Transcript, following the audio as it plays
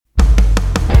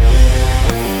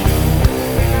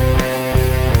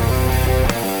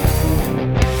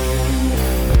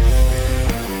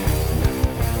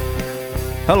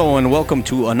Hello and welcome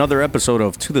to another episode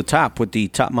of To the Top with the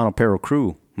Top Model Apparel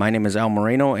crew. My name is Al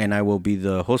Moreno and I will be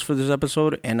the host for this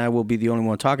episode, and I will be the only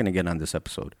one talking again on this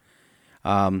episode.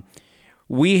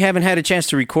 We haven't had a chance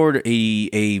to record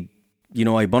a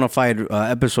bona fide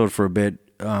episode for a bit.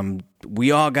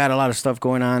 We all got a lot of stuff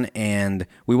going on, and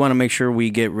we want to make sure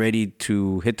we get ready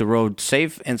to hit the road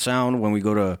safe and sound when we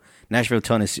go to Nashville,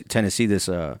 Tennessee this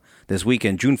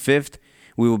weekend. June 5th,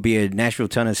 we will be at Nashville,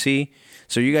 Tennessee.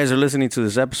 So you guys are listening to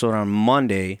this episode on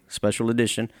Monday, special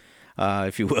edition,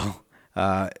 if you will.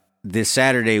 This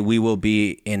Saturday, we will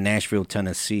be in Nashville,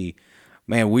 Tennessee.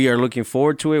 Man, we are looking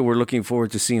forward to it. We're looking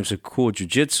forward to seeing some cool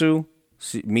jiu-jitsu,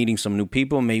 meeting some new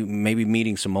people, maybe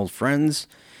meeting some old friends,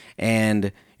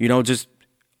 and, just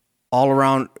all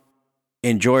around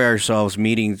enjoy ourselves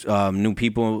meeting new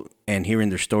people and hearing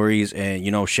their stories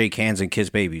and, shake hands and kiss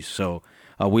babies. So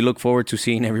we look forward to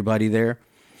seeing everybody there.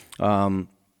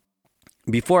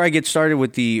 Before I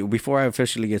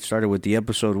officially get started with the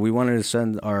episode, we wanted to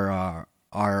send our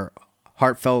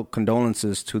heartfelt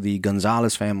condolences to the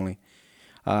Gonzalez family.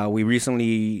 We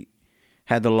recently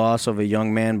had the loss of a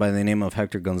young man by the name of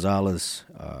Hector Gonzalez,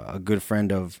 a good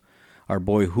friend of our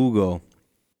boy Hugo,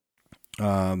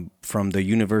 from the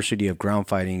University of Ground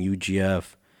Fighting,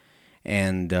 UGF,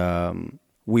 and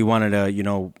we wanted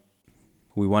to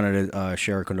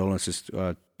share our condolences.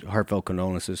 Heartfelt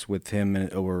condolences with him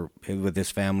or with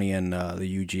his family and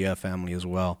the UGF family as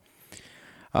well.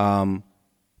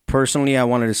 Personally, I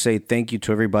wanted to say thank you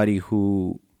to everybody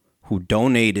who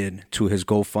donated to his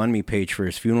GoFundMe page for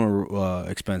his funeral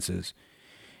expenses.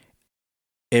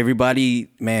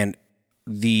 Everybody, man,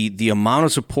 the amount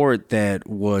of support that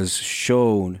was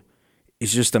shown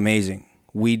is just amazing.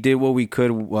 We did what we could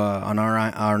on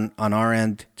our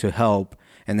end to help.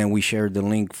 And then we shared the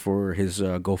link for his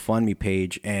GoFundMe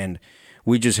page, and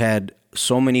we just had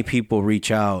so many people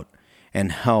reach out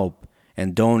and help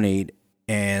and donate,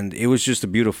 and it was just a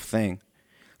beautiful thing.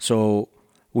 So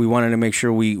we wanted to make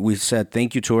sure we said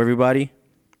thank you to everybody.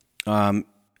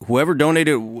 Whoever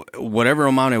donated, whatever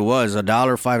amount it was, $1,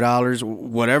 $5,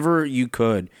 whatever you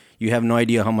could, you have no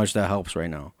idea how much that helps right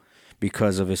now,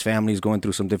 because of his family's going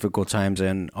through some difficult times,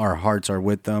 and our hearts are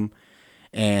with them.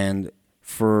 And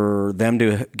for them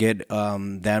to get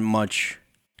that much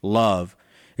love,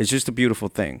 it's just a beautiful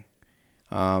thing.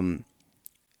 Again,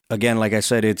 like I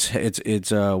said,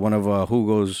 it's one of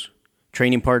Hugo's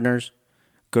training partners,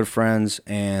 good friends,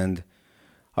 and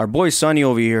our boy Sonny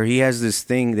over here. He has this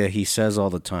thing that he says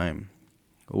all the time,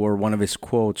 or one of his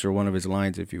quotes, or one of his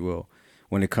lines, if you will,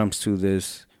 when it comes to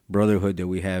this brotherhood that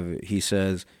we have. He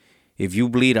says, "If you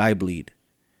bleed, I bleed."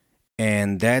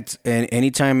 And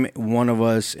anytime any one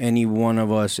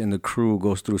of us in the crew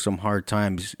goes through some hard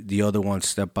times, the other ones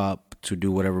step up to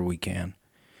do whatever we can.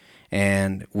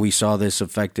 And we saw this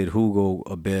affected Hugo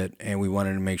a bit, and we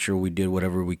wanted to make sure we did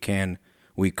whatever we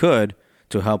could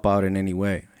to help out in any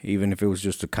way. Even if it was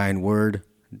just a kind word,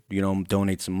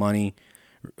 donate some money,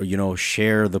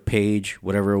 share the page,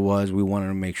 whatever it was, we wanted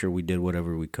to make sure we did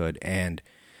whatever we could. And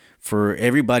for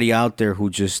everybody out there who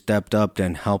just stepped up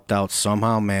and helped out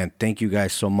somehow, man, thank you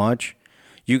guys so much.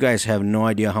 You guys have no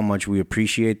idea how much we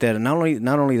appreciate that. And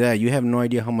not only that, you have no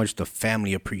idea how much the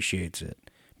family appreciates it,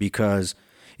 because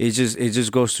it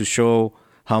just goes to show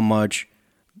how much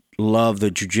love the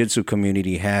jiu-jitsu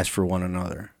community has for one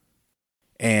another.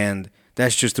 And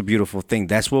that's just a beautiful thing.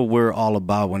 That's what we're all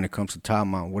about when it comes to Top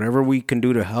Mount. Whatever we can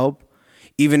do to help,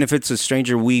 even if it's a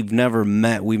stranger we've never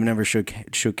met, we've never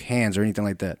shook hands or anything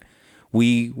like that,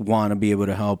 we want to be able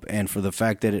to help. And for the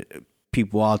fact that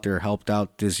people out there helped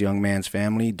out this young man's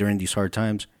family during these hard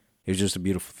times, it was just a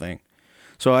beautiful thing.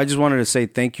 So I just wanted to say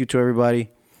thank you to everybody.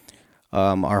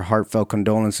 Our heartfelt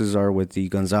condolences are with the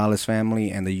Gonzalez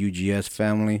family and the UGS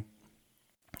family.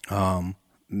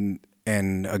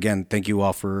 And again, thank you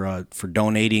all for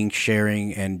donating,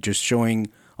 sharing, and just showing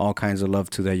all kinds of love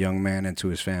to that young man and to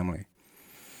his family.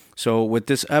 So with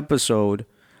this episode,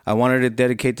 I wanted to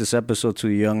dedicate this episode to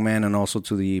the young man and also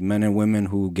to the men and women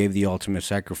who gave the ultimate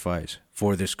sacrifice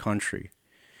for this country.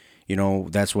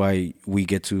 That's why we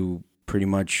get to pretty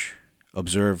much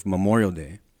observe Memorial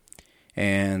Day.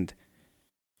 And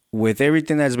with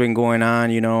everything that's been going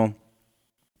on,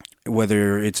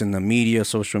 whether it's in the media,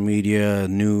 social media,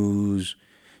 news,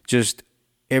 just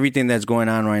everything that's going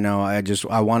on right now,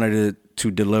 I wanted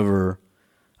to deliver,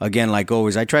 again, like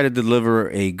always, I try to deliver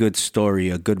a good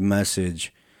story, a good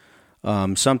message,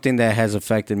 something that has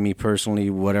affected me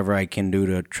personally, whatever I can do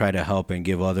to try to help and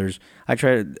give others.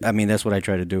 That's what I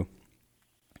try to do.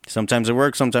 Sometimes it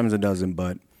works, sometimes it doesn't,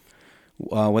 but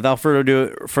without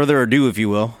further ado, if you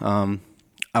will,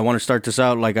 I want to start this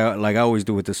out like I always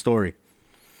do with this story.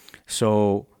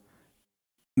 So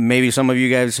maybe some of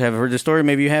you guys have heard the story,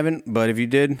 maybe you haven't, but if you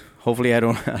did, hopefully I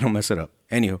don't I don't mess it up.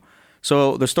 Anywho,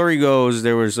 so the story goes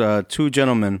there was two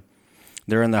gentlemen.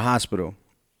 They're in the hospital,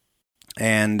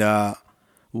 and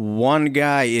one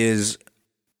guy is.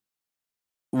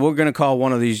 We're gonna call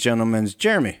one of these gentlemen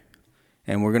Jeremy,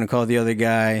 and we're gonna call the other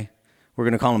guy. We're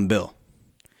gonna call him Bill.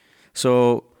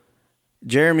 So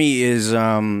Jeremy is,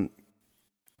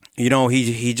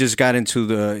 he just got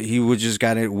into he was just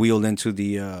got it wheeled into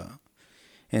the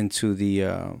into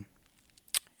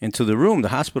the room, the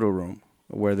hospital room,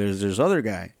 where there's other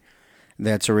guy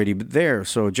that's already there.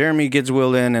 So Jeremy gets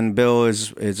wheeled in, and Bill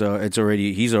he's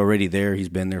already there. He's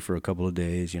been there for a couple of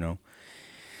days,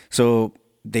 So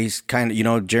they kind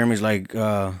of, Jeremy's like,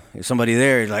 is somebody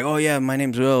there? He's like, oh yeah, my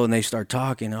name's Bill, and they start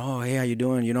talking. Oh, hey, how you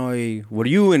doing? Hey, what are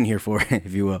you in here for,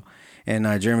 if you will?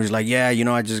 And Jeremy's like, yeah,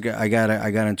 I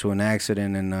got into an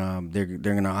accident, and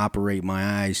they're gonna operate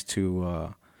my eyes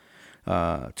to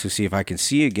see if I can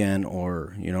see again,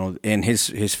 or and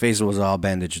his face was all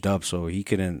bandaged up, so he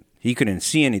couldn't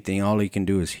see anything. All he can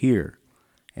do is hear.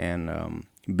 And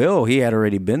Bill, he had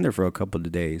already been there for a couple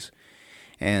of days,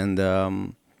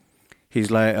 and he's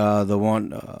like, the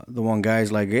one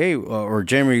guy's like, hey, or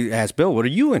Jeremy asked Bill, what are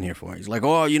you in here for? He's like,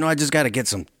 oh, I just got to get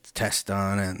some tests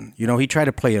done, and he tried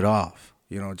to play it off,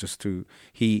 just to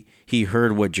he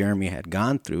heard what Jeremy had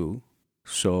gone through,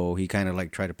 so he kind of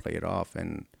like tried to play it off,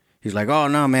 and he's like, oh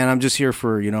no, man, I'm just here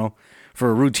for for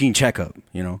a routine checkup,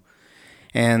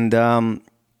 and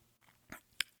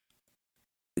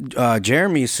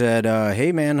Jeremy said,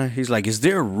 hey man, he's like, is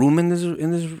there a room in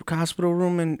this hospital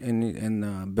room?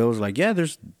 And Bill's like, yeah,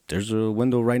 there's a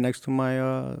window right next to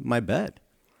my bed.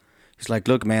 He's like,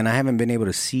 look, man, I haven't been able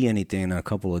to see anything in a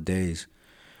couple of days.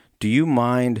 Do you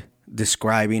mind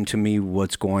describing to me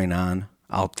what's going on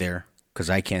out there? Because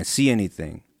I can't see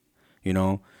anything.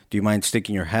 Do you mind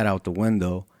sticking your head out the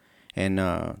window and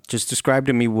just describe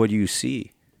to me what you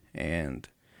see? And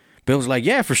Bill's like,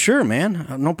 yeah, for sure, man.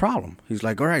 No problem. He's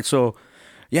like, all right, so,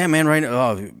 yeah, man,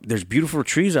 there's beautiful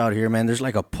trees out here, man. There's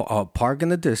like a park in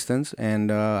the distance,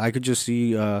 and I could just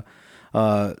see a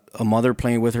mother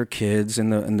playing with her kids in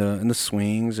the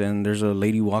swings, and there's a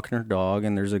lady walking her dog,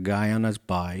 and there's a guy on his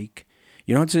bike.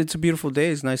 It's a beautiful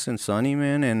day. It's nice and sunny,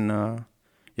 man, and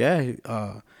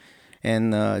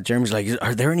and Jeremy's like,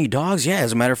 are there any dogs? Yeah,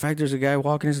 as a matter of fact, there's a guy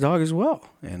walking his dog as well,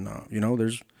 and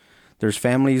there's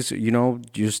families,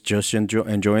 just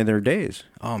enjoying their days.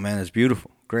 Oh man, it's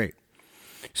beautiful, great.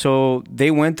 So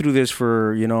they went through this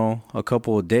for a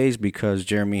couple of days because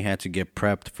Jeremy had to get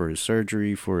prepped for his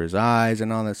surgery for his eyes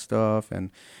and all that stuff.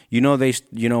 And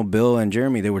Bill and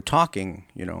Jeremy, they were talking,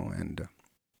 and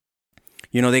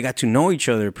they got to know each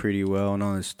other pretty well and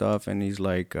all this stuff. And he's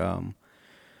like, well,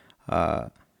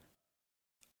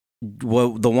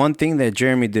 the one thing that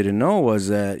Jeremy didn't know was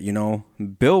that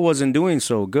Bill wasn't doing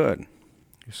so good.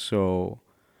 So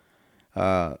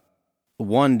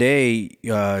one day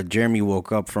Jeremy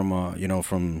woke up from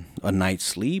a night's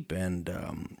sleep,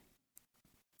 and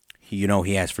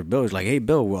he asked for Bill. He's like, hey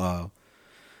Bill,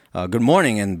 good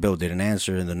morning. And Bill didn't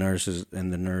answer, and the nurse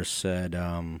said,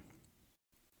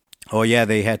 oh yeah,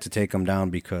 they had to take him down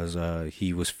because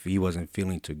he wasn't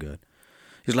feeling too good.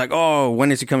 He's like, oh,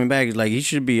 when is he coming back? He's like, he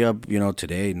should be up,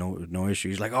 today, no issue.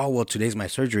 He's like, oh, well, today's my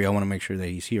surgery. I want to make sure that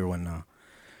he's here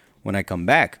when I come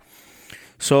back.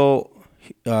 So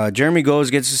Jeremy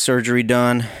gets his surgery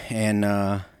done,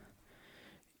 and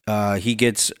he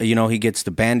gets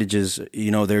the bandages.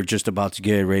 They're just about to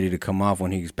get ready to come off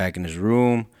when he's back in his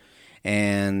room,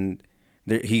 and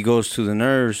he goes to the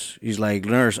nurse. He's like,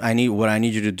 nurse, what I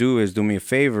need you to do is do me a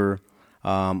favor.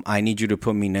 I need you to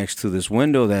put me next to this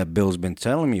window that Bill's been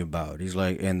telling me about. He's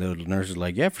like, and the nurse is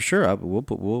like, yeah, for sure.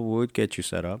 We'll get you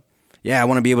set up. Yeah, I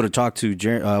want to be able to talk to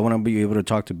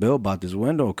Bill about this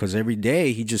window, because every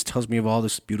day he just tells me of all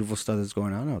this beautiful stuff that's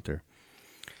going on out there.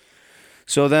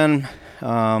 So then,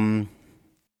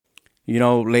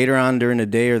 later on during the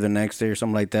day or the next day or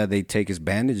something like that, they take his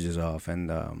bandages off,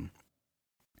 and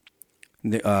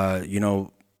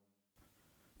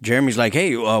Jeremy's like,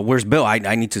 hey, where's Bill?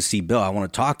 I need to see Bill. I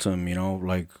want to talk to him,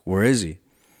 where is he?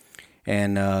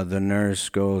 And the nurse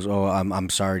goes, oh, I'm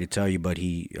sorry to tell you, but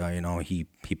he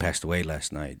passed away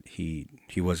last night. He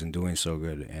wasn't doing so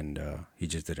good, and he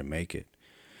just didn't make it.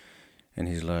 And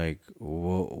he's like,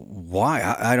 well,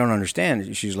 why? I don't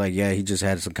understand. She's like, yeah, he just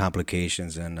had some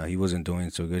complications, and he wasn't doing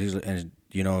so good.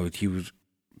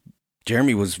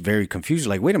 Jeremy was very confused.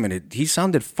 Like, wait a minute, he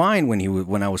sounded fine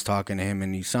when I was talking to him,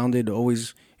 and he sounded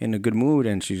always in a good mood.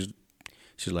 And she's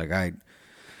like,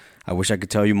 I wish I could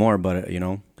tell you more, but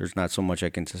there's not so much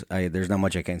there's not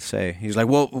much I can say. He's like,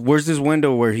 well, where's this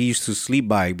window where he used to sleep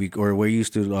by, or where he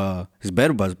used to his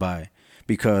bed was by,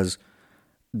 because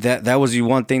that was the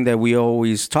one thing that we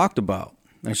always talked about.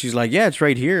 And she's like, yeah, it's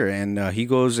right here. And he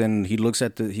goes and he looks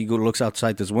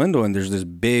outside this window, and there's this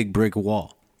big brick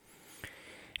wall.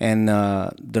 And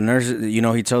the nurse,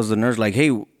 he tells the nurse, like,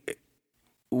 hey,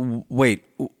 wait,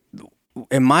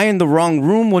 am I in the wrong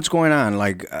room? What's going on?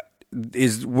 Like,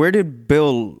 where did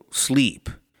Bill sleep?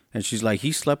 And she's like,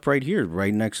 he slept right here,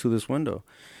 right next to this window.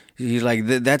 He's like,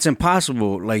 that's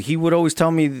impossible. Like, he would always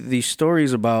tell me these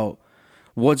stories about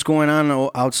what's going on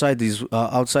outside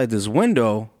this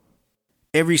window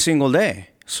every single day.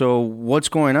 So what's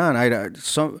going on?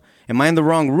 Am I in the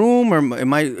wrong room, or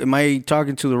am I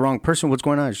talking to the wrong person? What's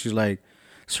going on? She's like,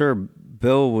 sir,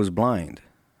 Bill was blind,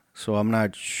 so I'm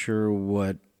not sure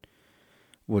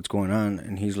what's going on.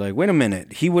 And he's like, wait a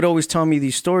minute. He would always tell me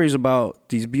these stories about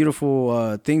these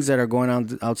beautiful things that are going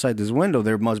on outside this window.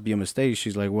 There must be a mistake.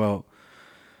 She's like, well,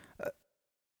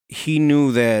 he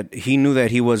knew that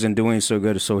he wasn't doing so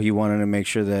good, so he wanted to make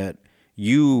sure that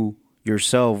you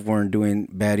yourself weren't doing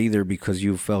bad either, because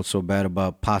you felt so bad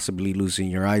about possibly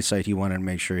losing your eyesight. He wanted to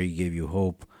make sure he gave you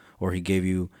hope, or he gave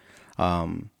you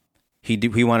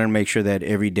he wanted to make sure that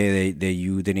every day that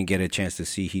you didn't get a chance to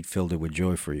see, he filled it with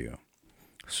joy for you.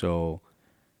 So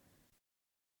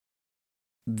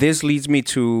this leads me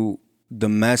to the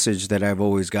message that I've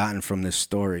always gotten from this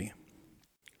story.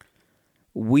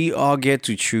 We all get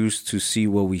to choose to see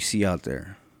what we see out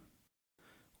there.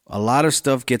 A lot of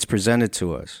stuff gets presented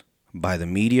to us by the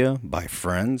media, by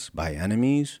friends, by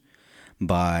enemies,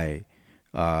 by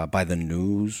the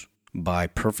news, by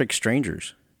perfect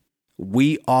strangers.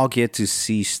 We all get to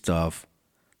see stuff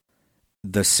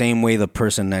the same way the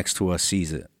person next to us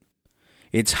sees it.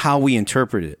 It's how we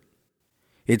interpret it.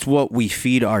 It's what we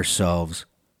feed ourselves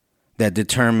that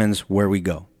determines where we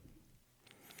go.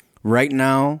 Right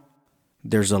now,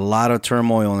 there's a lot of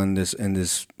turmoil in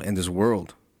this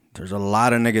world. There's a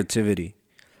lot of negativity.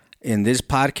 In this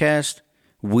podcast,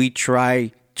 we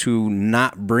try to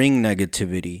not bring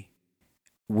negativity.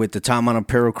 With the Tom on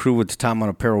Apparel crew, with the Tom on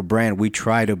Apparel brand, we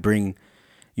try to bring,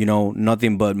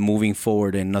 nothing but moving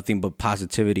forward and nothing but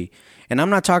positivity. And I'm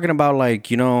not talking about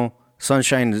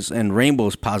sunshine and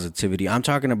rainbows positivity. I'm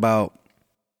talking about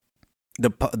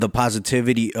the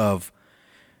positivity of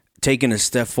taking a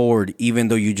step forward, even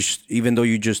though you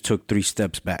just took 3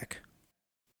 steps back.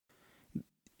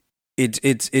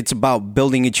 It's about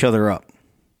building each other up.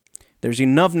 There's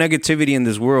enough negativity in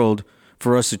this world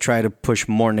for us to try to push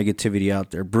more negativity out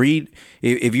there.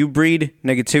 If you breed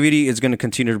negativity, it's going to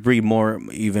continue to breed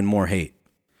even more hate.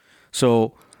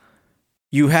 So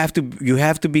you have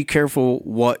to be careful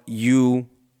what you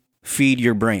feed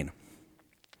your brain,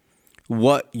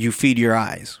 what you feed your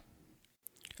eyes.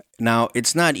 Now,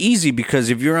 it's not easy,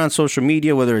 because if you're on social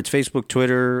media, whether it's Facebook,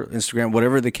 Twitter, Instagram,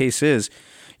 whatever the case is,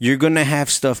 you're going to have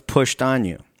stuff pushed on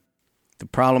you. The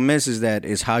problem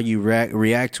is how you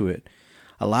react to it.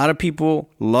 A lot of people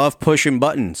love pushing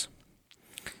buttons.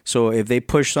 So if they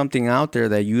push something out there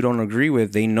that you don't agree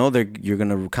with, they know that you're going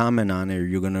to comment on it,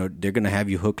 or they're going to have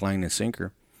you hook, line, and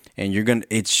sinker. And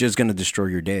it's just going to destroy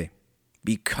your day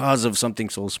because of something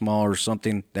so small or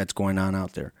something that's going on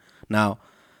out there. Now,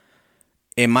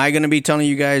 am I going to be telling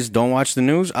you guys don't watch the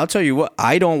news? I'll tell you what,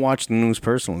 I don't watch the news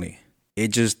personally.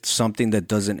 It's just something that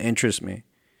doesn't interest me.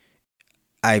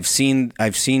 I've seen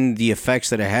the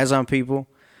effects that it has on people.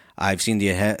 I've seen the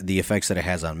effects that it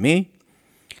has on me.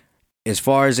 As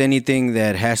far as anything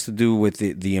that has to do with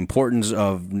the importance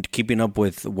of keeping up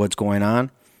with what's going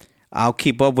on, I'll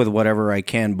keep up with whatever I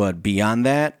can. But beyond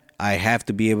that, I have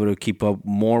to be able to keep up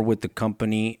more with the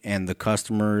company and the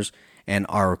customers and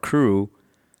our crew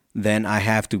than I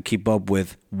have to keep up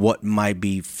with what might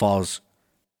be false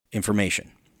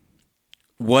information.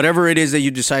 Whatever it is that you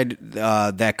decide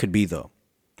that could be, though.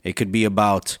 It could be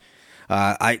about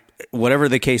whatever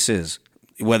the case is,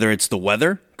 whether it's the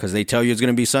weather, because they tell you it's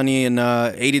going to be sunny and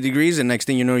 80 degrees, and next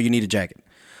thing you know, you need a jacket.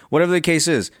 Whatever the case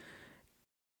is,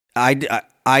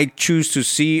 I choose to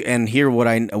see and hear what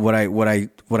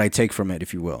I take from it,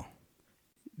 if you will.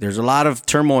 There's a lot of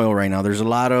turmoil right now. There's a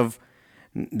lot of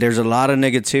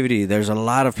negativity. There's a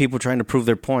lot of people trying to prove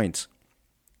their points.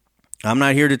 I'm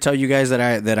not here to tell you guys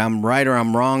that I'm right or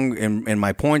I'm wrong in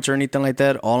my points or anything like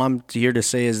that. All I'm here to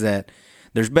say is that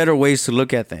there's better ways to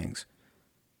look at things.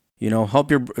 Help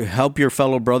your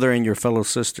fellow brother and your fellow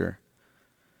sister.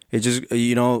 It just,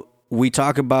 we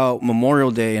talk about Memorial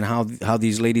Day and how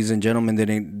these ladies and gentlemen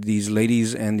didn't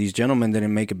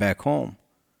make it back home.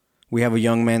 We have a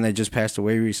young man that just passed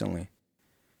away recently.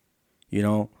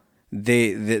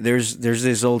 there's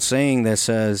this old saying that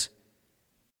says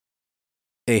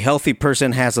a healthy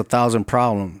person has 1,000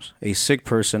 problems. A sick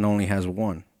person only has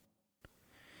one.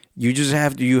 You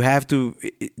have to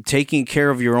taking care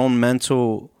of your own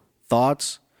mental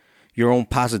thoughts, your own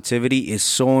positivity is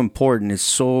so important. It's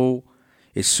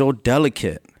so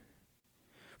delicate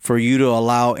for you to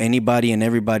allow anybody and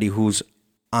everybody who's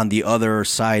on the other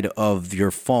side of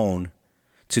your phone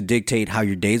to dictate how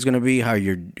your day's going to be, how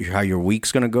your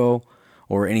week's going to go,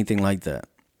 or anything like that.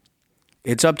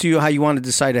 It's up to you how you want to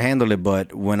decide to handle it,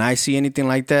 but when I see anything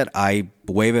like that, I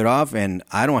wave it off, and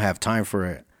I don't have time for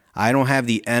it. I don't have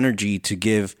the energy to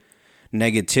give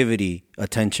negativity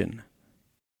attention.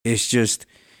 It's just,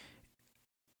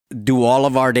 do all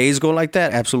of our days go like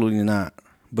that? Absolutely not.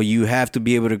 But you have to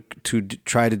be able to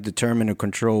try to determine and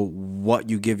control what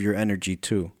you give your energy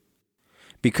to,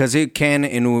 because it can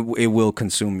and it will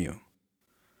consume you.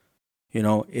 You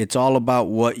know, it's all about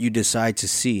what you decide to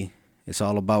see. It's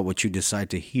all about what you decide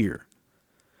to hear.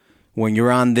 When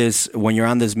you're on this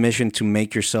mission to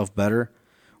make yourself better,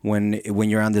 when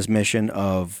you're on this mission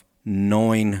of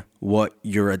knowing what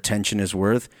your attention is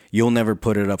worth, you'll never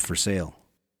put it up for sale.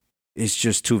 It's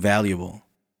just too valuable.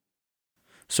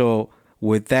 So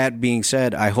with that being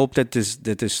said, I hope that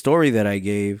this story that I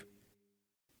gave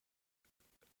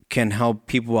can help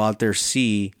people out there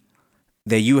see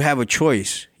that you have a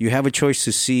choice. You have a choice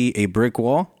to see a brick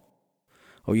wall,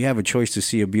 or you have a choice to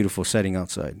see a beautiful setting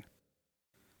outside.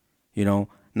 You know,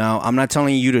 now I'm not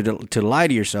telling you to lie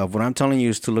to yourself. What I'm telling you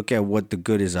is to look at what the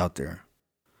good is out there.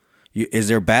 Is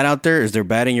there bad out there? Is there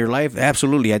bad in your life?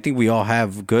 Absolutely. I think we all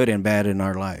have good and bad in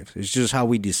our lives. It's just how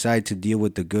we decide to deal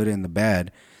with the good and the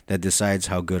bad that decides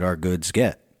how good our goods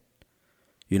get.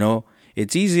 You know,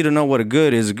 it's easy to know what a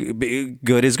good is.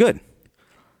 Good is good.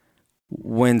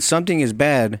 When something is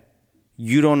bad,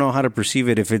 you don't know how to perceive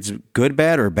it, if it's good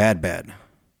bad or bad bad.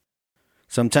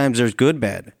 Sometimes there's good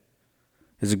bad.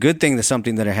 It's a good thing that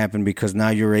something that happened, because now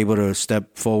you're able to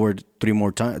step forward three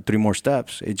more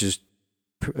steps. It just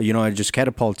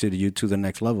catapulted you to the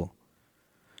next level.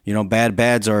 You know, bad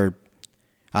bads are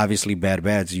obviously bad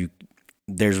bads.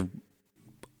 There's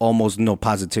almost no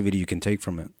positivity you can take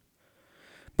from it.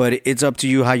 But it's up to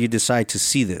you how you decide to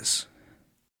see this.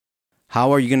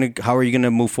 How are you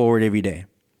gonna move forward every day?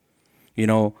 You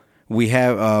know, we've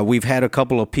had a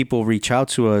couple of people reach out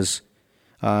to us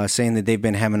saying that they've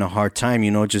been having a hard time,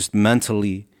 you know, just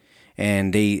mentally,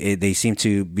 and they seem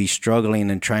to be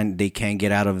struggling and they can't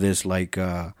get out of this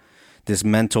this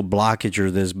mental blockage or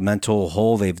this mental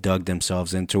hole they've dug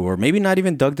themselves into, or maybe not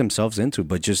even dug themselves into,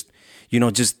 but just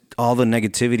all the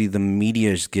negativity the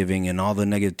media is giving, and all the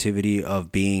negativity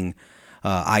of being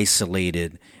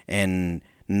isolated and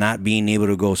not being able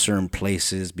to go certain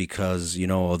places because, you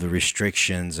know, of the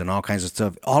restrictions and all kinds of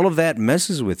stuff. All of that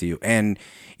messes with you. And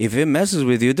if it messes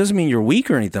with you, it doesn't mean you're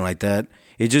weak or anything like that.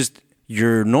 It just,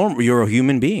 you're normal. You're a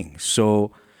human being.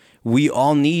 So we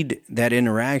all need that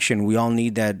interaction. We all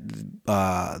need that,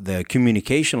 the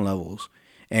communication levels.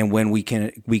 And when we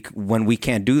can't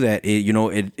do that,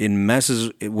 it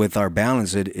messes with our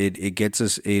balance. It gets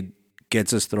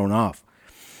us thrown off.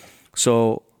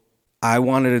 So I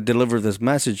wanted to deliver this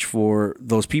message for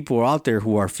those people out there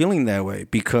who are feeling that way,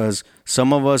 because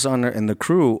some of us in the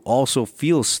crew also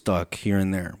feel stuck here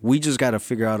and there. We just got to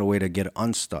figure out a way to get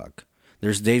unstuck.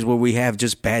 There's days where we have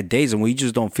just bad days and we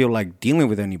just don't feel like dealing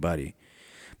with anybody.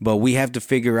 But we have to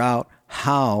figure out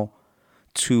how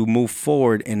to move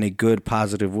forward in a good,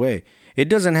 positive way. It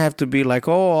doesn't have to be like,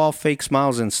 oh, all fake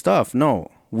smiles and stuff.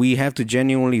 No, we have to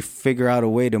genuinely figure out a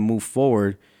way to move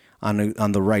forward on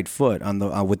the right foot,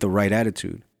 with the right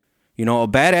attitude. You know, a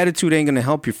bad attitude ain't gonna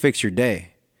help you fix your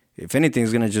day. If anything,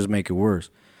 it's gonna just make it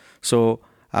worse. So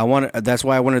that's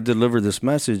why I want to deliver this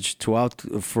message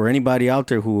for anybody out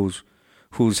there who's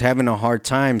having a hard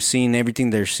time seeing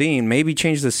everything they're seeing. Maybe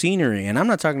change the scenery. And I'm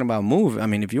not talking about move. I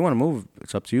mean, if you want to move,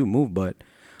 it's up to you, move. But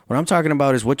what I'm talking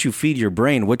about is what you feed your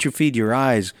brain, what you feed your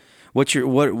eyes. What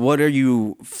are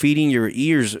you feeding your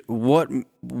ears?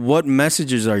 What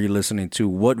messages are you listening to?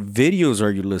 What videos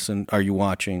are you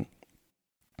watching?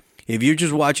 If you're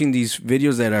just watching these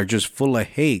videos that are just full of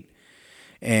hate,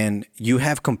 and you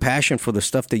have compassion for the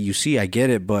stuff that you see, I get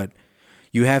it, but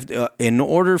you have to, in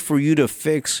order for you to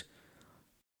fix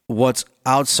what's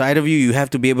outside of you, you have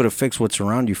to be able to fix what's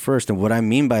around you first. And what I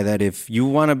mean by that, if you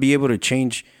want to be able to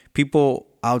change people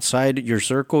outside your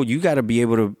circle, you got to be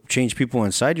able to change people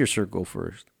inside your circle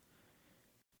first.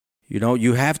 You know,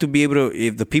 you have to be able to,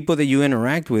 if the people that you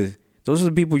interact with, those are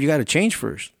the people you got to change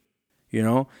first. You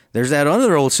know, there's that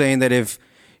other old saying that if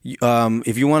you want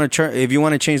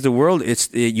to change the world,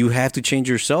 you have to change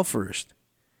yourself first.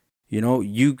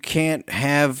 You can't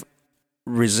have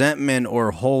resentment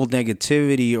or hold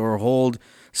negativity or hold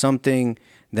something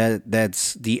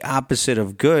that's the opposite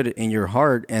of good in your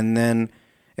heart and then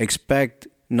expect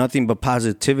nothing but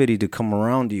positivity to come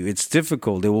around you. It's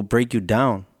difficult. It will break you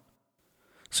down.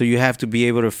 So you have to be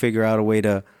able to figure out a way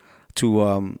to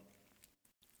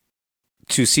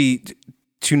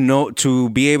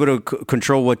be able to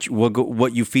control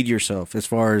what you feed yourself, as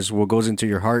far as what goes into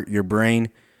your heart, your brain,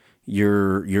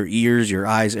 your ears, your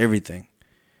eyes, everything.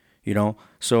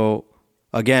 So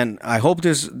again, I hope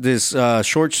this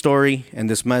short story and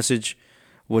this message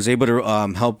was able to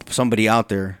help somebody out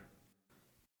there.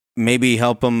 Maybe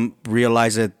help them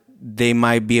realize that they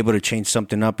might be able to change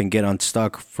something up and get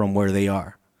unstuck from where they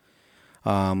are.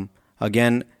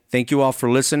 Again, thank you all for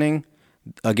listening.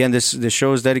 Again, this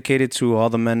show is dedicated to all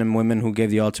the men and women who gave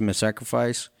the ultimate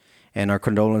sacrifice, and our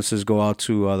condolences go out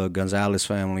to the Gonzalez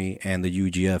family and the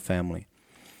UGF family.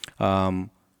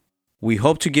 We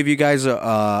hope to give you guys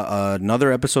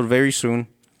another episode very soon.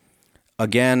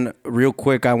 Again, real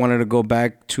quick, I wanted to go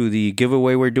back to the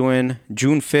giveaway we're doing.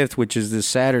 June 5th, which is this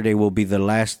Saturday, will be the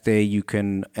last day you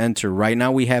can enter. Right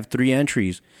now, we have 3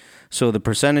 entries. So the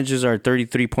percentages are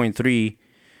 33.3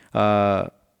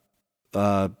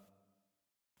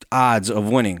 odds of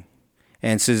winning.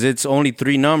 And since it's only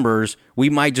 3 numbers,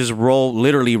 we might just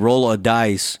literally roll a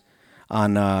dice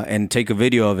on and take a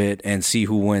video of it and see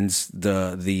who wins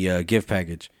the gift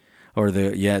package or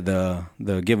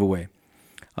the giveaway.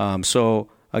 So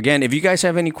again, if you guys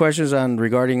have any questions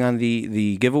regarding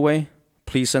the giveaway,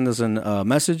 please send us a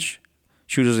message.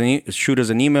 Shoot us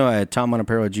an email at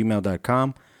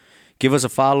tommonapero@gmail.com. Give us a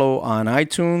follow on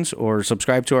iTunes or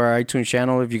subscribe to our iTunes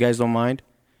channel if you guys don't mind.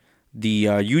 The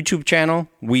YouTube channel,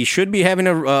 we should be having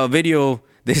a video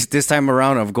this time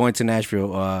around of going to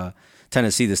Nashville,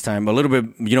 Tennessee this time. A little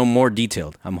bit, more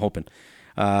detailed, I'm hoping.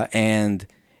 And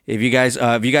if you guys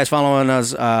following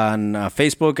us on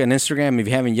Facebook and Instagram, if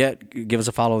you haven't yet, give us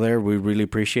a follow there. We really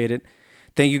appreciate it.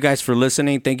 Thank you guys for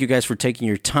listening. Thank you guys for taking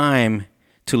your time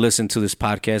to listen to this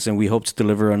podcast, and we hope to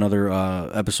deliver another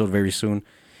episode very soon.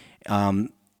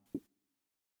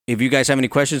 If you guys have any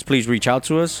questions, please reach out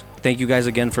to us. Thank you guys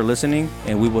again for listening,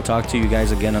 and we will talk to you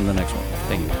guys again on the next one.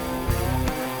 Thank you.